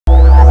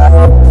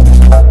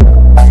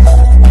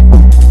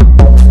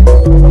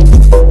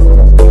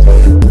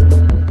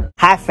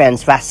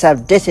friends, what's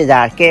up? This is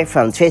RK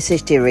from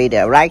 360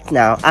 Reader. Right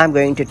now, I'm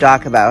going to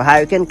talk about how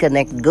you can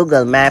connect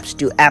Google Maps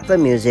to Apple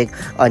Music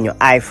on your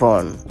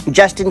iPhone.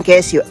 Just in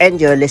case you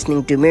enjoy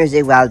listening to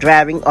music while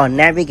driving or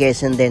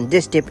navigation, then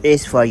this tip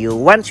is for you.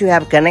 Once you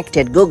have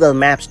connected Google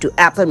Maps to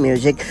Apple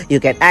Music, you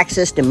can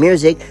access the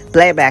music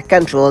playback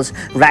controls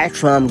right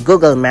from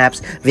Google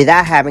Maps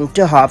without having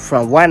to hop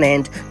from one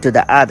end to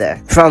the other.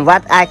 From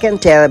what I can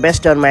tell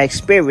based on my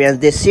experience,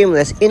 this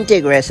seamless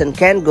integration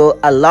can go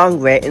a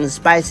long way in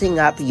spicing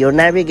up your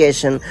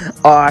navigation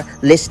or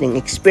listening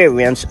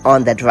experience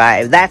on the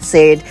drive. That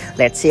said,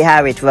 let's see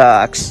how it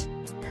works.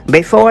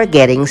 Before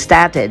getting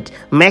started,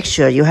 make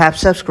sure you have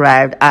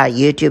subscribed our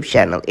YouTube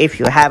channel if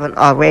you haven't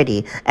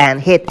already, and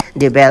hit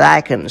the bell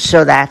icon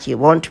so that you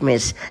won't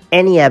miss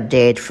any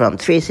update from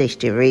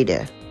 360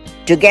 Reader.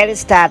 To get it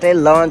started,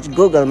 launch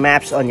Google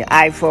Maps on your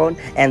iPhone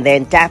and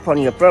then tap on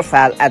your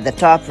profile at the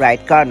top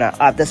right corner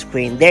of the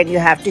screen. Then you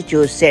have to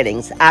choose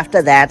Settings.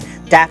 After that,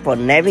 tap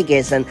on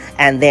Navigation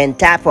and then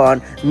tap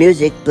on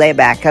Music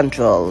Playback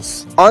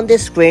Controls. On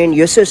this screen,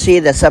 you should see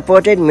the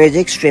supported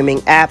music streaming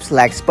apps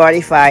like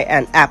Spotify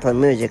and Apple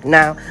Music.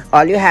 Now,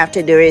 all you have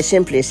to do is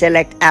simply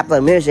select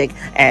Apple Music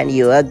and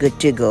you are good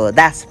to go.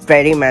 That's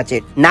pretty much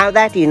it. Now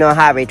that you know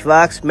how it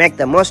works, make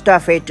the most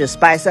of it to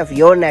spice up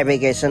your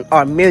navigation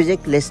or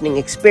music listening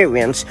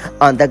experience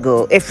on the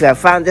go. If you have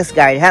found this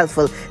guide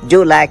helpful,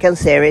 do like and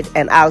share it,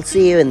 and I'll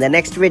see you in the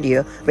next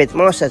video with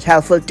more such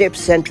helpful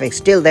tips and tricks.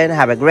 Till then,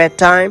 have a great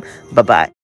time. Bye bye.